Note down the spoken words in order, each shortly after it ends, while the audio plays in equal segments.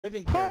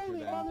Riven character Holy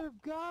then. mother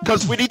of God!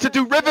 Because we need to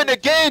do Riven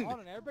again. Hold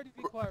on, everybody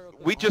be quiet real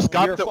quick. We just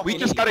You're got we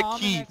just got a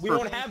key We for.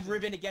 won't have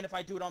Riven again if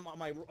I do it on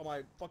my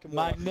fucking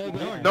My wall.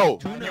 nigga. No,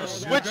 Tuna, you you're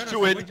switch gonna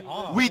to it. switch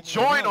off. We You're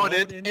join gonna on it,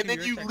 load and into then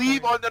your you checkpoint.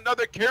 leave on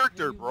another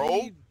character, You bro.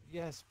 leave.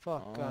 Yes,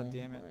 fuck. God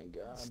damn it. Oh my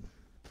god.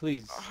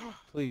 Please,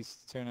 please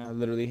turn I out.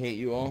 literally hate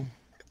you all.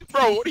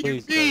 Bro, what do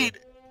you Please, need?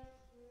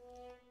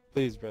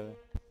 Please, brother.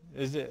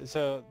 Is it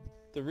so?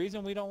 The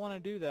reason we don't want to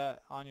do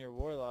that on your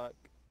warlock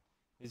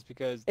is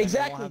because then we won't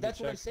Exactly, have the that's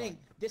what I'm saying.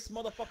 checkpoint. This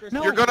motherfucker is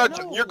No, You're gonna nigga,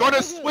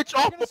 switch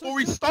you're off gonna before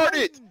we switch to start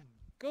it. Titan.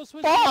 Go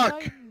switch to Fuck!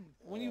 Titan.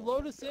 When you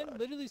load us in,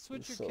 literally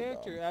switch your so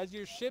character. dumb. As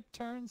your ship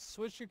turns,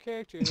 switch your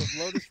character. It'll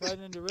load us right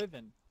into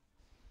Riven.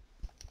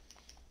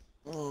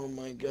 Oh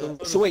my It'll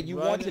god. So wait, you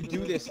right want to into do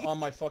the- this on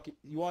my fucking...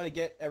 You want to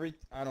get every...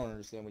 I don't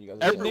understand what you guys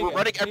are Every- doing. we're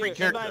running every Nigga,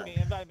 character.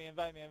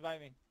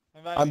 Invite me.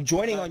 I'm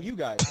joining on you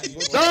guys.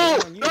 No,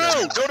 I'm no,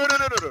 joining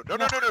on you no,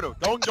 guys. no.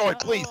 Don't join,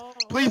 please.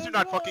 Please do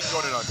not fucking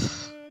join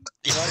us.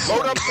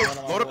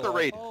 Load up the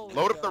raid.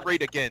 Load up the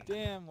raid again.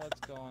 Damn, what's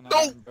going No,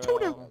 on, bro?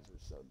 Tuna.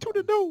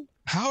 Tuna, no.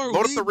 How are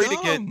Load we up the raid dumb?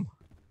 again.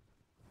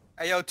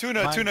 Hey yo,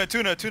 tuna.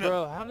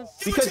 Bro, how does...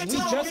 Because we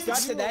just got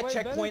to You were that way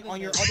checkpoint better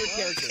on your than other this.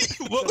 character.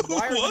 So What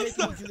why are you was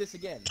making me that? do this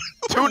again?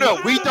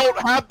 Tuna, we don't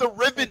have the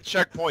Riven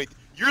checkpoint.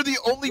 You're the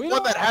only We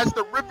one that don't has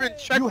the have Riven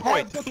it. You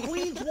checkpoint. have the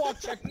Queen's Walk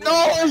checkpoint.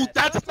 No,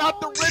 that's not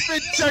the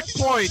Riven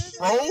checkpoint,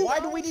 bro. Why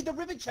do we need the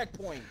Riven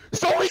checkpoint?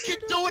 So we can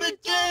do it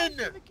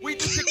again. We need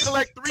to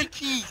collect 3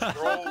 keys,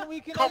 bro.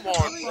 We can Come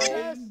open on, the bro.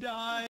 chest. Die.